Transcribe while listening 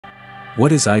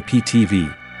What is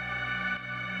IPTV?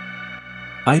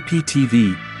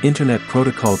 IPTV, Internet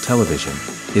Protocol Television,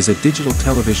 is a digital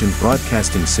television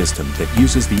broadcasting system that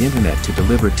uses the Internet to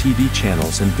deliver TV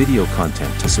channels and video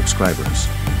content to subscribers.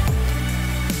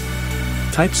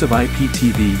 Types of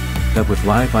IPTV. That with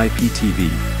live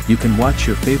IPTV, you can watch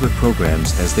your favorite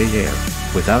programs as they air,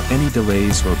 without any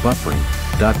delays or buffering.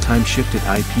 Time-shifted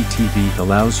IPTV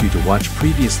allows you to watch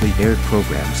previously aired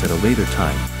programs at a later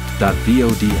time.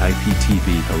 VOD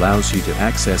IPTV allows you to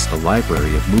access a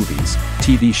library of movies,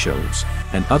 TV shows,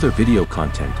 and other video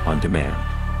content on demand.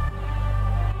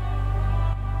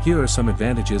 Here are some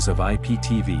advantages of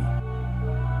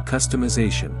IPTV.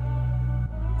 Customization.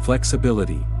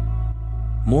 Flexibility.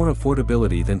 More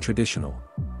affordability than traditional.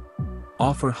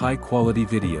 Offer high-quality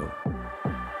video.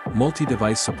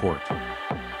 Multi-device support.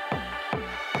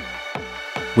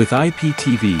 With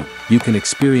IPTV, you can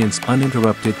experience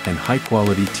uninterrupted and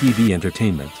high-quality TV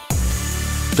entertainment.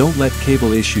 Don't let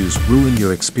cable issues ruin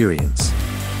your experience.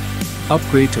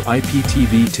 Upgrade to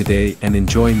IPTV today and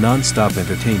enjoy non-stop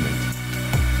entertainment.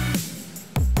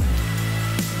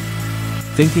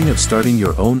 Thinking of starting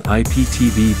your own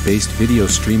IPTV-based video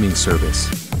streaming service?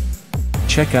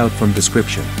 Check out from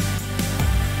description.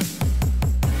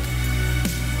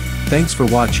 Thanks for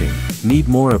watching. Need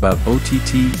more about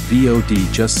OTT,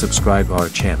 VOD? Just subscribe our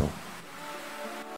channel.